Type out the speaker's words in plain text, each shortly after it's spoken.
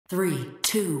3,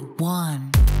 2,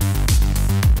 1.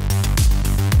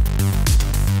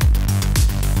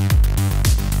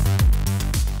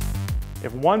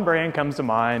 If one brand comes to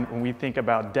mind when we think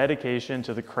about dedication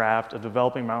to the craft of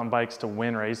developing mountain bikes to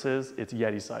win races, it's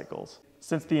Yeti Cycles.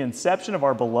 Since the inception of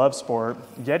our beloved sport,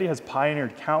 Yeti has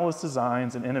pioneered countless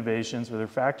designs and innovations for their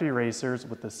factory racers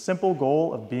with the simple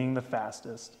goal of being the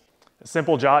fastest. A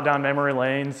simple jot down memory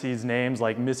lane sees names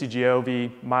like Missy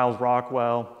Giove, Miles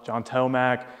Rockwell, John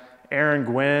Tomac, Aaron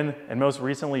Gwynn, and most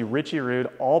recently Richie Rude,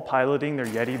 all piloting their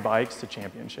Yeti bikes to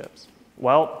championships.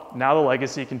 Well, now the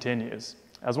legacy continues.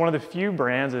 As one of the few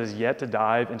brands that has yet to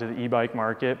dive into the e-bike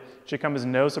market, it should come as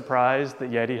no surprise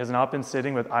that Yeti has not been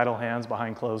sitting with idle hands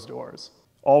behind closed doors.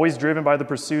 Always driven by the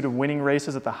pursuit of winning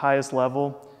races at the highest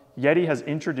level, Yeti has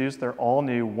introduced their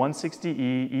all-new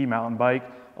 160e e-mountain bike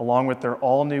along with their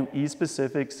all-new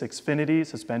e-specific Sixfinity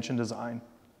suspension design.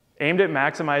 Aimed at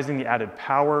maximizing the added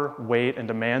power, weight, and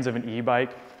demands of an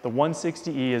e-bike, the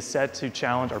 160e is set to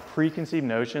challenge our preconceived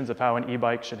notions of how an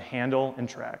e-bike should handle and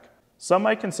track. Some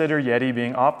might consider Yeti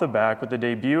being off the back with the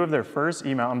debut of their first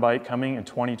e-mountain bike coming in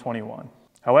 2021.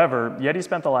 However, Yeti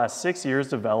spent the last 6 years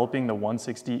developing the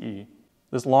 160e.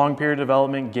 This long period of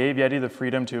development gave Yeti the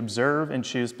freedom to observe and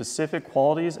choose specific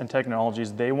qualities and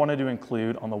technologies they wanted to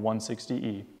include on the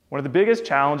 160e. One of the biggest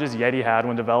challenges Yeti had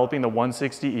when developing the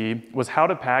 160e was how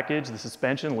to package the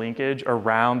suspension linkage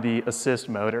around the assist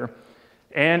motor.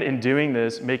 And in doing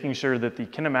this, making sure that the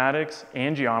kinematics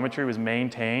and geometry was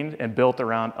maintained and built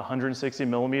around 160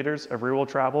 millimeters of rear wheel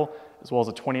travel, as well as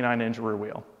a 29-inch rear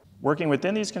wheel. Working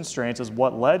within these constraints is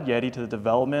what led Yeti to the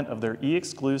development of their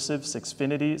e-exclusive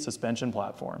Sixfinity suspension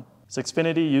platform.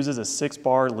 Sixfinity uses a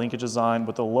 6-bar linkage design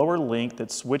with a lower link that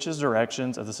switches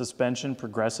directions as the suspension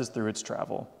progresses through its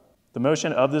travel. The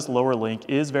motion of this lower link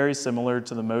is very similar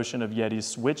to the motion of Yeti's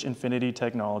Switch Infinity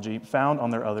technology found on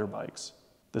their other bikes.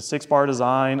 The 6-bar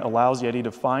design allows Yeti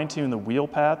to fine-tune the wheel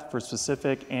path for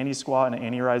specific anti-squat and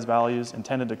anti-rise values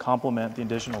intended to complement the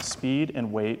additional speed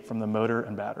and weight from the motor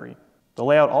and battery. The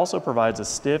layout also provides a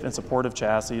stiff and supportive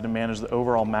chassis to manage the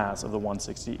overall mass of the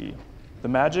 160e. The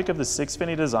magic of the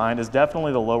Sixfinity design is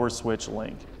definitely the lower switch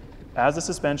link. As the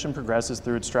suspension progresses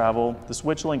through its travel, the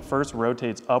switch link first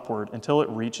rotates upward until it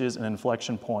reaches an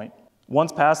inflection point.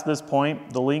 Once past this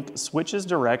point, the link switches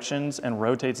directions and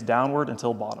rotates downward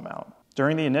until bottom out.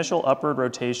 During the initial upward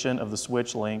rotation of the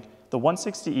switch link, the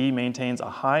 160e maintains a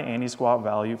high anti-squat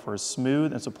value for a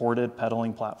smooth and supported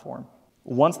pedaling platform.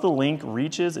 Once the link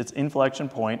reaches its inflection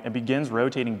point and begins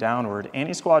rotating downward,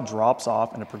 anti-squat drops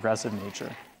off in a progressive nature.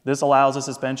 This allows the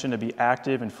suspension to be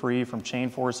active and free from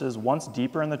chain forces once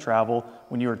deeper in the travel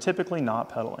when you are typically not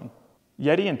pedaling.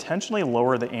 Yeti intentionally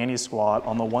lowered the anti-squat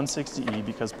on the 160e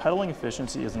because pedaling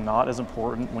efficiency is not as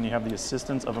important when you have the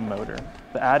assistance of a motor.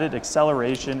 The added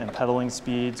acceleration and pedaling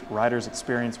speeds riders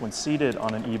experience when seated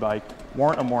on an e-bike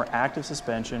warrant a more active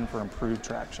suspension for improved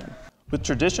traction. With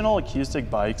traditional acoustic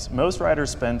bikes, most riders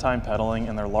spend time pedaling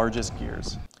in their largest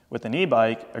gears. With an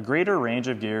e-bike, a greater range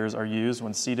of gears are used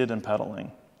when seated and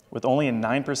pedaling. With only a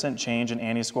 9% change in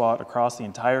anti-squat across the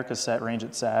entire cassette range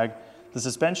at sag, the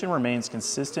suspension remains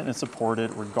consistent and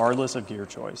supported regardless of gear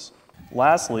choice.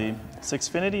 Lastly,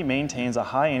 Sixfinity maintains a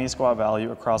high anti-squat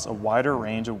value across a wider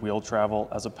range of wheel travel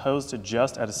as opposed to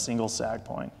just at a single sag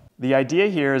point. The idea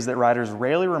here is that riders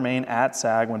rarely remain at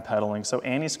sag when pedaling, so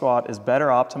anti-squat is better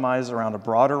optimized around a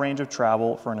broader range of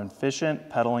travel for an efficient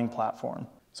pedaling platform.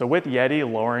 So with Yeti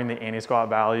lowering the anti-squat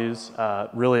values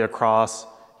really across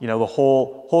the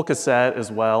whole cassette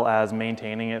as well as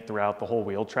maintaining it throughout the whole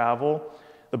wheel travel,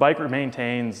 the bike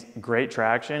maintains great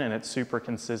traction and it's super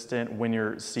consistent when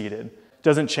you're seated. It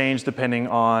doesn't change depending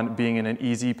on being in an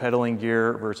easy pedaling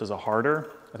gear versus a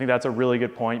harder. I think that's a really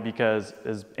good point because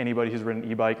as anybody who's ridden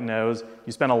an e-bike knows,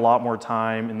 you spend a lot more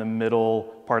time in the middle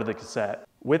part of the cassette.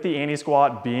 With the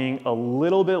anti-squat being a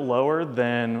little bit lower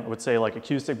than, I would say, like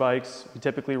acoustic bikes we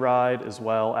typically ride as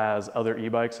well as other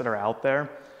e-bikes that are out there,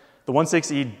 the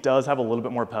 160e does have a little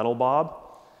bit more pedal bob.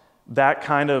 That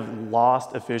kind of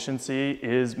lost efficiency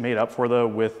is made up for though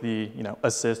with the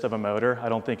assist of a motor. I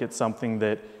don't think it's something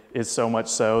that is so much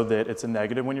so that it's a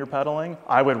negative when you're pedaling.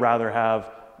 I would rather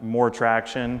have more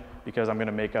traction because I'm going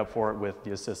to make up for it with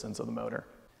the assistance of the motor.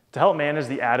 To help manage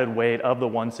the added weight of the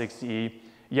 160e,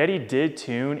 Yeti did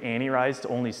tune anti-rise to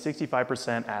only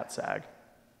 65% at sag.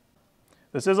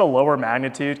 This is a lower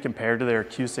magnitude compared to their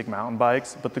acoustic mountain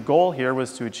bikes, but the goal here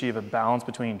was to achieve a balance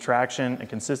between traction and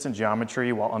consistent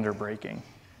geometry while under braking.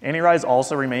 Anti-rise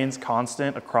also remains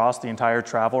constant across the entire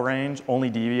travel range, only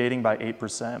deviating by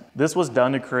 8%. This was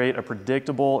done to create a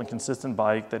predictable and consistent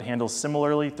bike that handles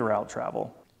similarly throughout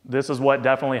travel. This is what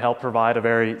definitely helped provide a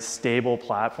very stable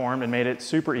platform and made it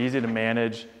super easy to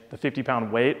manage the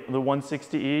 50-pound weight of the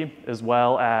 160E, as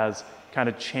well as kind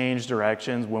of change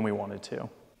directions when we wanted to.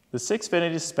 The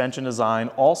Sixfinity suspension design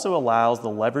also allows the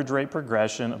leverage rate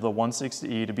progression of the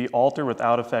 160E to be altered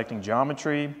without affecting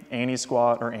geometry,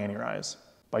 anti-squat, or anti-rise.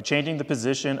 By changing the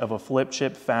position of a flip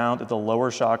chip found at the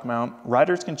lower shock mount,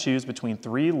 riders can choose between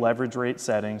 3 leverage rate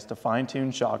settings to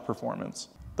fine-tune shock performance.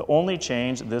 The only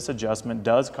change this adjustment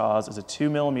does cause is a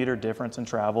 2mm difference in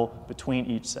travel between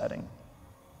each setting.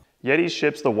 Yeti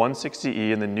ships the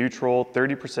 160E in the neutral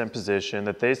 30% position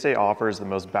that they say offers the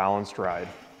most balanced ride.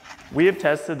 We have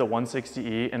tested the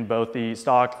 160E in both the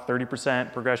stock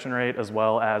 30% progression rate as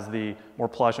well as the more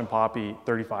plush and poppy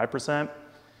 35%.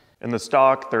 In the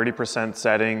stock 30%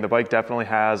 setting, the bike definitely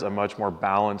has a much more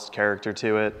balanced character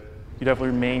to it. You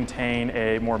definitely maintain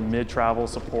a more mid-travel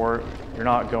support. You're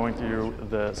not going through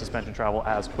the suspension travel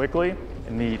as quickly.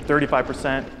 In the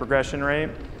 35% progression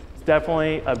rate, it's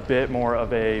definitely a bit more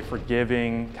of a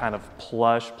forgiving kind of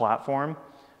plush platform.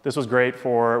 This was great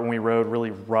for when we rode really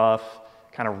rough,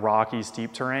 kind of rocky,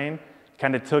 steep terrain.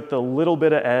 Kind of took the little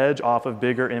bit of edge off of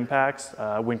bigger impacts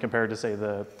when compared to, say,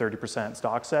 the 30%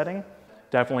 stock setting.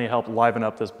 Definitely helped liven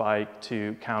up this bike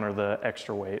to counter the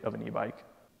extra weight of an e-bike.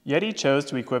 Yeti chose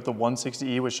to equip the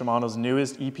 160E with Shimano's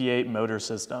newest EP8 motor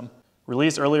system.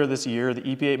 Released earlier this year, the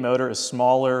EP8 motor is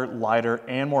smaller, lighter,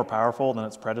 and more powerful than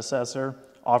its predecessor,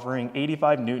 offering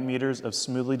 85 Nm of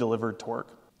smoothly delivered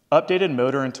torque. Updated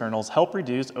motor internals help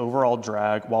reduce overall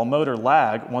drag, while motor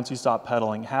lag, once you stop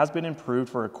pedaling, has been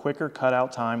improved for a quicker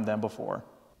cutout time than before.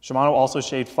 Shimano also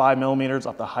shaved 5 mm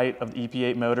off the height of the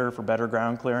EP8 motor for better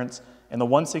ground clearance, and the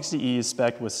 160E is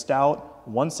spec'd with stout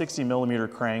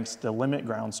 160mm cranks to limit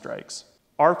ground strikes.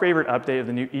 Our favorite update of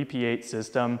the new EP8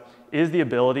 system is the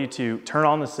ability to turn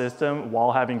on the system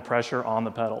while having pressure on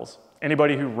the pedals.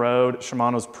 Anybody who rode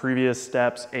Shimano's previous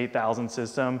Steps 8000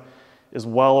 system is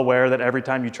well aware that every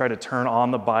time you try to turn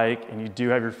on the bike and you do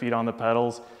have your feet on the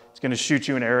pedals, it's going to shoot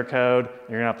you an error code and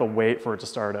you're going to have to wait for it to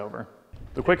start over.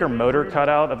 The quicker motor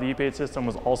cutout of the EP8 system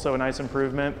was also a nice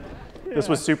improvement. This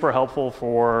was super helpful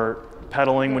for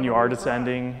pedaling when you are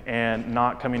descending and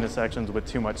not coming to sections with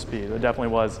too much speed. It definitely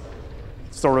was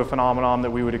sort of a phenomenon that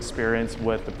we would experience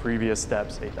with the previous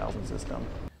Steps 8000 system.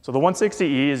 So the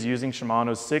 160E is using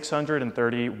Shimano's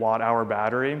 630 watt-hour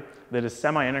battery that is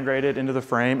semi-integrated into the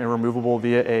frame and removable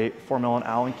via a 4mm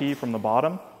Allen key from the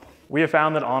bottom. We have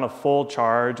found that on a full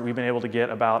charge, we've been able to get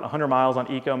about 100 miles on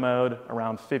eco mode,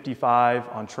 around 55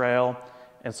 on trail,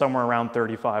 and somewhere around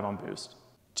 35 on boost.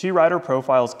 2 rider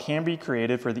profiles can be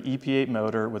created for the EP8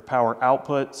 motor with power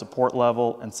output, support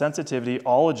level, and sensitivity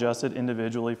all adjusted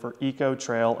individually for eco,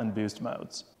 trail, and boost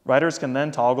modes. Riders can then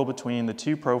toggle between the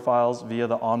 2 profiles via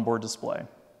the onboard display.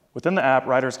 Within the app,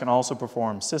 riders can also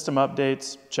perform system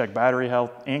updates, check battery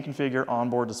health, and configure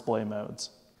onboard display modes.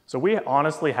 So we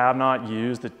honestly have not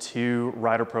used the 2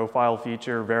 rider profile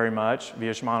feature very much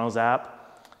via Shimano's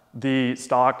app. The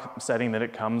stock setting that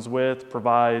it comes with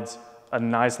provides a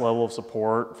nice level of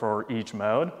support for each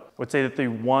mode. I would say that the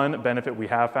one benefit we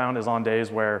have found is on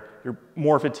days where you're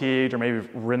more fatigued or maybe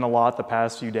you've ridden a lot the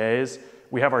past few days,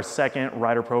 we have our second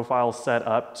rider profile set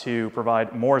up to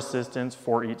provide more assistance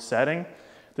for each setting.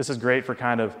 This is great for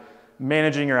kind of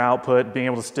managing your output, being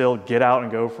able to still get out and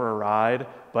go for a ride,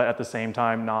 but at the same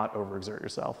time not overexert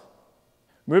yourself.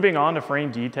 Moving on to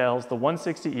frame details, the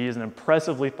 160E is an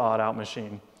impressively thought out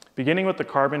machine. Beginning with the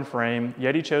carbon frame,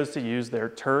 Yeti chose to use their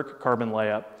Turq carbon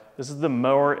layup. This is the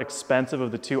more expensive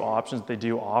of the 2 options they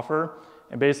do offer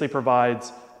and basically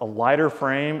provides a lighter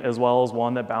frame as well as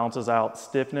one that balances out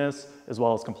stiffness as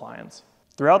well as compliance.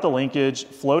 Throughout the linkage,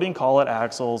 floating collet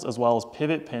axles as well as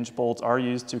pivot pinch bolts are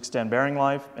used to extend bearing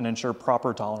life and ensure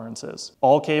proper tolerances.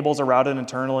 All cables are routed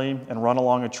internally and run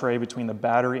along a tray between the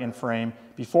battery and frame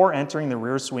before entering the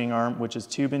rear swing arm, which is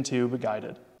tube-in-tube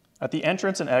guided. At the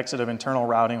entrance and exit of internal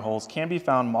routing holes can be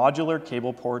found modular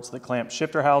cable ports that clamp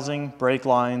shifter housing, brake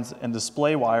lines, and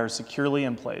display wires securely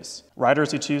in place.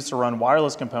 Riders who choose to run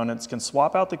wireless components can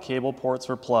swap out the cable ports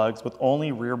for plugs with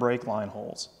only rear brake line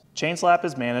holes. Chain slap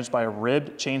is managed by a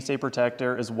ribbed chainstay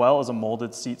protector as well as a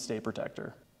molded seat stay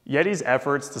protector. Yeti's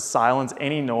efforts to silence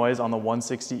any noise on the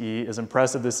 160E is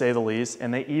impressive to say the least,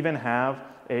 and they even have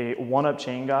a one-up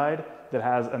chain guide that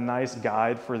has a nice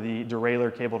guide for the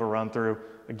derailleur cable to run through,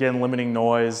 again limiting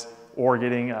noise or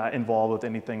getting involved with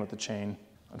anything with the chain.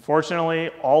 Unfortunately,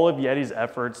 all of Yeti's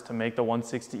efforts to make the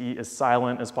 160E as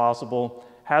silent as possible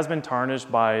has been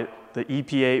tarnished by the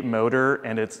EP8 motor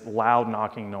and its loud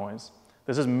knocking noise.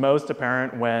 This is most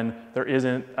apparent when there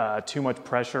isn't too much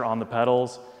pressure on the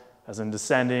pedals. as in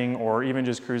descending or even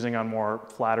just cruising on more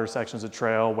flatter sections of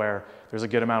trail where there's a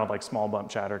good amount of like small bump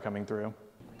chatter coming through.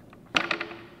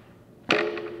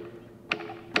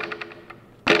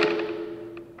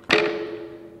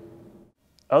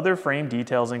 Other frame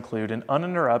details include an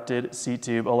uninterrupted seat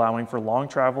tube allowing for long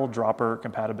travel dropper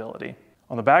compatibility.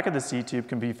 On the back of the seat tube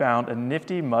can be found a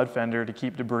nifty mud fender to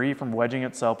keep debris from wedging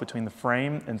itself between the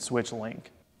frame and switch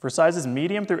link. For sizes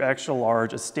medium through extra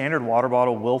large, a standard water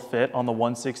bottle will fit on the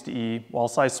 160E, while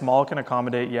size small can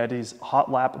accommodate Yeti's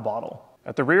hot lap bottle.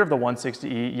 At the rear of the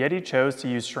 160E, Yeti chose to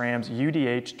use SRAM's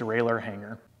UDH derailleur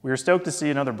hanger. We are stoked to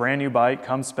see another brand new bike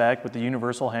come spec with the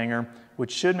universal hanger,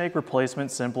 which should make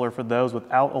replacement simpler for those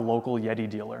without a local Yeti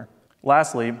dealer.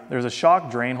 Lastly, there's a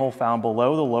shock drain hole found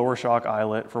below the lower shock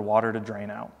eyelet for water to drain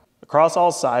out. Across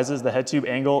all sizes, the head tube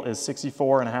angle is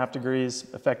 64.5 degrees,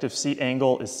 effective seat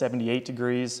angle is 78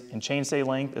 degrees, and chainstay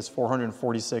length is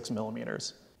 446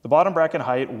 millimeters. The bottom bracket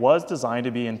height was designed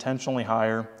to be intentionally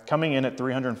higher, coming in at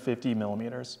 350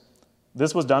 millimeters.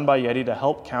 This was done by Yeti to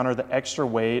help counter the extra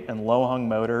weight and low hung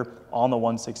motor on the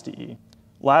 160E.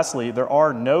 Lastly, there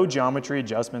are no geometry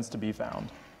adjustments to be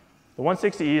found. The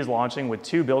 160E is launching with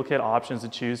 2 build kit options to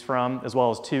choose from, as well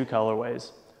as 2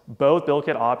 colorways. Both build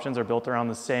kit options are built around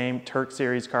the same Turq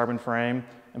series carbon frame,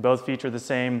 and both feature the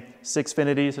same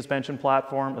Sixfinity suspension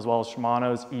platform, as well as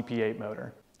Shimano's EP8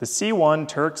 motor. The C1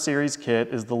 Turq series kit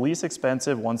is the least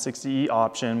expensive 160E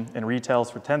option and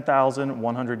retails for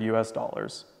 $10,100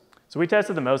 US. So we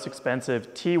tested the most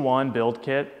expensive T1 build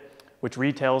kit, which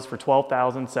retails for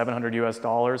 $12,700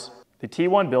 US. The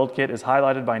T1 build kit is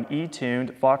highlighted by an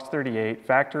E-tuned Fox 38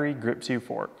 factory Grip 2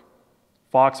 fork,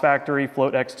 Fox factory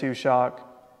Float X2 shock,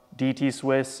 DT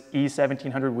Swiss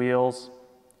E1700 wheels,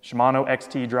 Shimano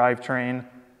XT drivetrain,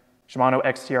 Shimano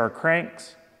XTR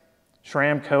cranks,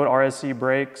 SRAM Code RSC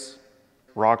brakes,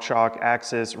 RockShox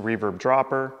Axis reverb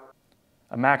dropper,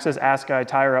 a Maxxis Ascii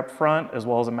tire up front, as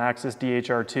well as a Maxxis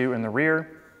DHR2 in the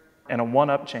rear, and a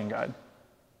 1-up chain guide.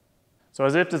 So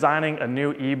as if designing a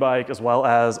new e-bike as well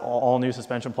as all new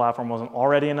suspension platform wasn't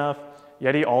already enough,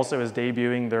 Yeti also is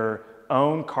debuting their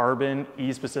own carbon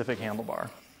E-specific handlebar.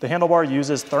 The handlebar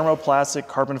uses thermoplastic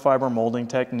carbon fiber molding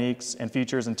techniques and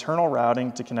features internal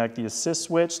routing to connect the assist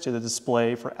switch to the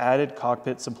display for added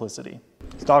cockpit simplicity.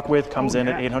 Stock width comes in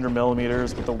at 800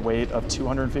 millimeters with a weight of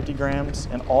 250 grams,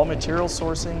 and all material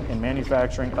sourcing and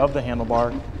manufacturing of the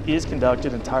handlebar is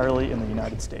conducted entirely in the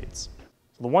United States.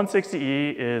 The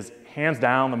 160E is hands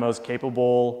down the most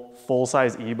capable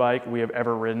full-size e-bike we have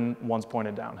ever ridden once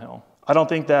pointed downhill. I don't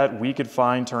think that we could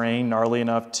find terrain gnarly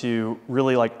enough to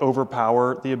really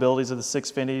overpower the abilities of the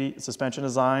Sixfinity suspension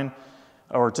design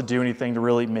or to do anything to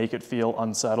really make it feel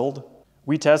unsettled.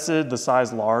 We tested the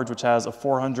size large, which has a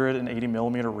 480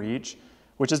 millimeter reach,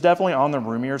 which is definitely on the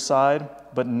roomier side,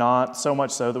 but not so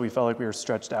much so that we felt like we were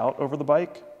stretched out over the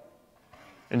bike.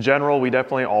 In general, we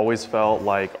definitely always felt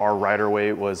like our rider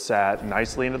weight was sat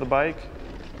nicely into the bike.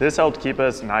 This helped keep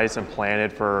us nice and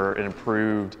planted for an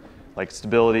improved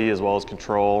stability as well as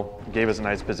control. It gave us a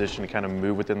nice position to kind of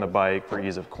move within the bike for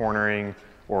ease of cornering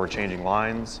or changing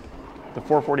lines. The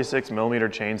 446 millimeter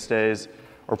chainstays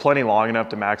are plenty long enough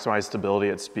to maximize stability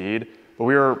at speed, but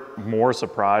we were more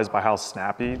surprised by how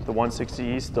snappy the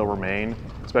 160E still remained,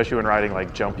 especially when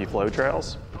riding jumpy flow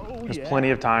trails. There's plenty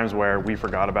of times where we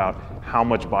forgot about how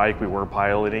much bike we were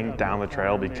piloting down the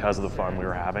trail because of the fun we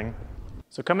were having.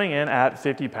 So coming in at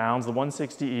 50 pounds, the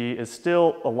 160E is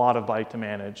still a lot of bike to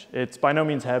manage. It's by no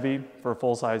means heavy for a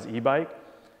full-size e-bike.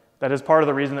 That is part of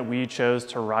the reason that we chose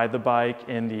to ride the bike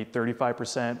in the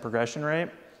 35% progression rate.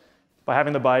 By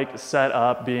having the bike set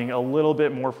up, being a little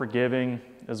bit more forgiving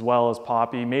as well as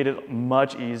poppy, made it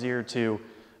much easier to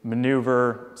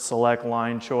maneuver, select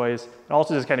line choice, and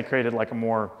also just kind of created a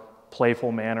more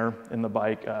playful manner in the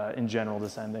bike in general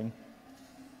descending.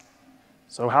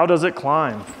 So how does it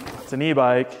climb? It's an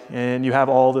e-bike and you have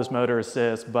all this motor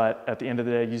assist, but at the end of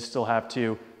the day, you still have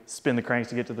to spin the cranks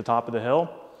to get to the top of the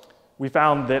hill. We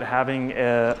found that having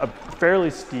a fairly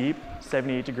steep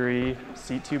 78-degree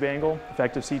seat tube angle,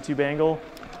 effective seat tube angle,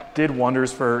 did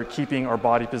wonders for keeping our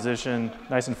body position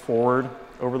nice and forward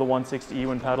over the 160E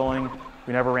when pedaling.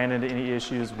 We never ran into any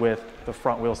issues with the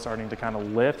front wheel starting to kind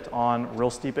of lift on real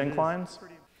steep inclines.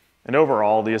 And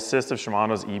overall, the assist of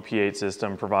Shimano's EP8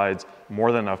 system provides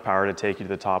more than enough power to take you to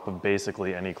the top of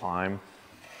basically any climb.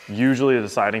 Usually the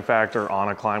deciding factor on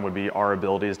a climb would be our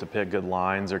abilities to pick good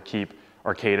lines or keep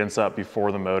our cadence up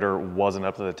before the motor wasn't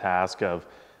up to the task of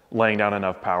laying down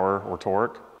enough power or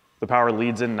torque. The power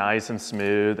leads in nice and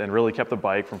smooth and really kept the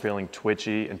bike from feeling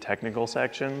twitchy in technical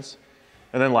sections.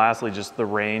 And then lastly, just the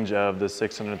range of the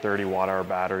 630 watt-hour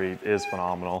battery is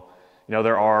phenomenal. You know,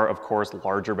 there are, of course,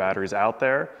 larger batteries out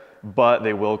there, but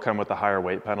they will come with a higher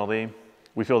weight penalty.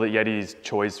 We feel that Yeti's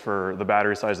choice for the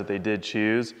battery size that they did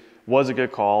choose was a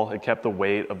good call. It kept the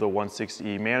weight of the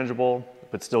 160E manageable,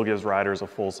 but still gives riders a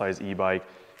full-size e-bike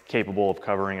capable of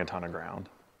covering a ton of ground.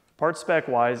 Part spec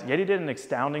wise, Yeti did an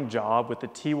astounding job with the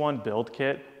T1 build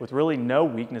kit with really no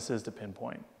weaknesses to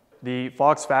pinpoint. The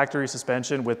Fox factory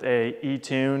suspension with a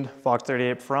e-tuned Fox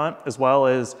 38 front, as well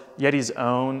as Yeti's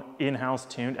own in-house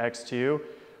tuned X2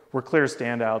 were clear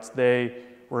standouts. They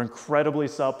were incredibly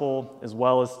supple as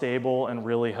well as stable and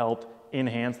really helped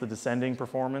enhance the descending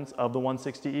performance of the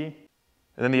 160E. And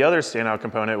then the other standout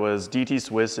component was DT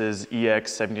Swiss's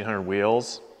EX 1700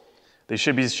 wheels. They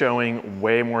should be showing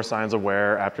way more signs of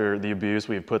wear after the abuse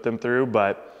we've put them through,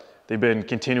 but they've been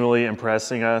continually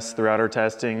impressing us throughout our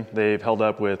testing. They've held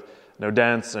up with no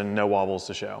dents and no wobbles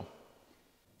to show.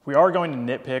 We are going to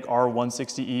nitpick our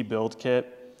 160E build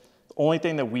kit. The only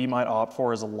thing that we might opt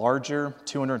for is a larger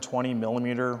 220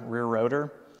 millimeter rear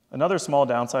rotor. Another small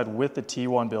downside with the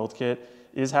T1 build kit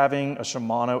is having a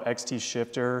Shimano XT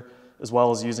shifter as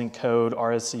well as using code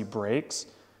RSC brakes.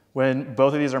 When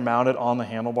both of these are mounted on the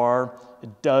handlebar,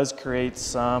 it does create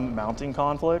some mounting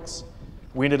conflicts.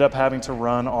 We ended up having to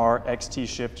run our XT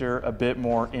shifter a bit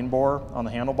more inbore on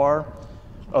the handlebar.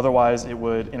 Otherwise, it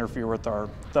would interfere with our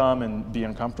thumb and be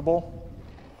uncomfortable.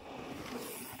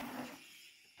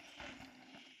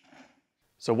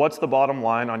 So what's the bottom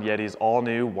line on Yeti's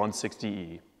all-new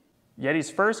 160E? Yeti's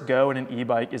first go in an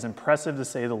e-bike is impressive to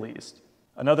say the least.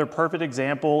 Another perfect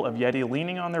example of Yeti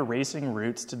leaning on their racing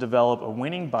roots to develop a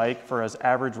winning bike for us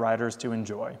average riders to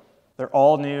enjoy. Their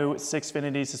all-new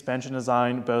Sixfinity suspension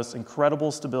design boasts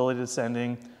incredible stability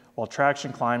descending, while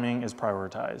traction climbing is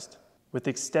prioritized. With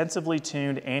extensively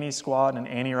tuned anti-squat and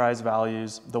anti-rise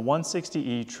values, the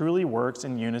 160E truly works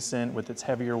in unison with its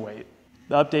heavier weight.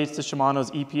 The updates to Shimano's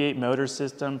EP8 motor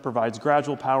system provides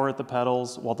gradual power at the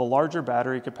pedals, while the larger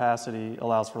battery capacity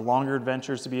allows for longer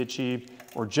adventures to be achieved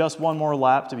or just one more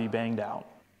lap to be banged out.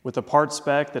 With a part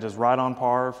spec that is right on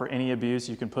par for any abuse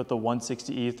you can put the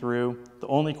 160E through, the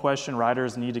only question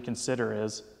riders need to consider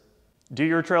is, do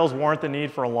your trails warrant the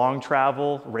need for a long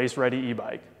travel, race-ready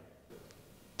e-bike?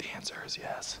 The answer is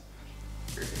yes.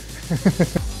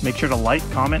 Make sure to like,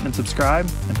 comment, and subscribe.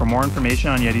 And for more information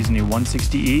on Yeti's new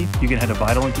 160E, you can head to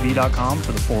vitalmtb.com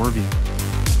for the full review.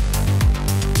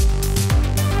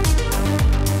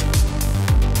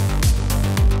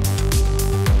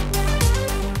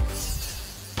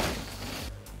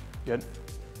 Good.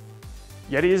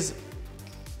 Yeti's,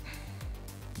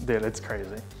 dude, it's crazy.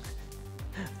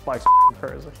 Bike's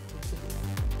crazy.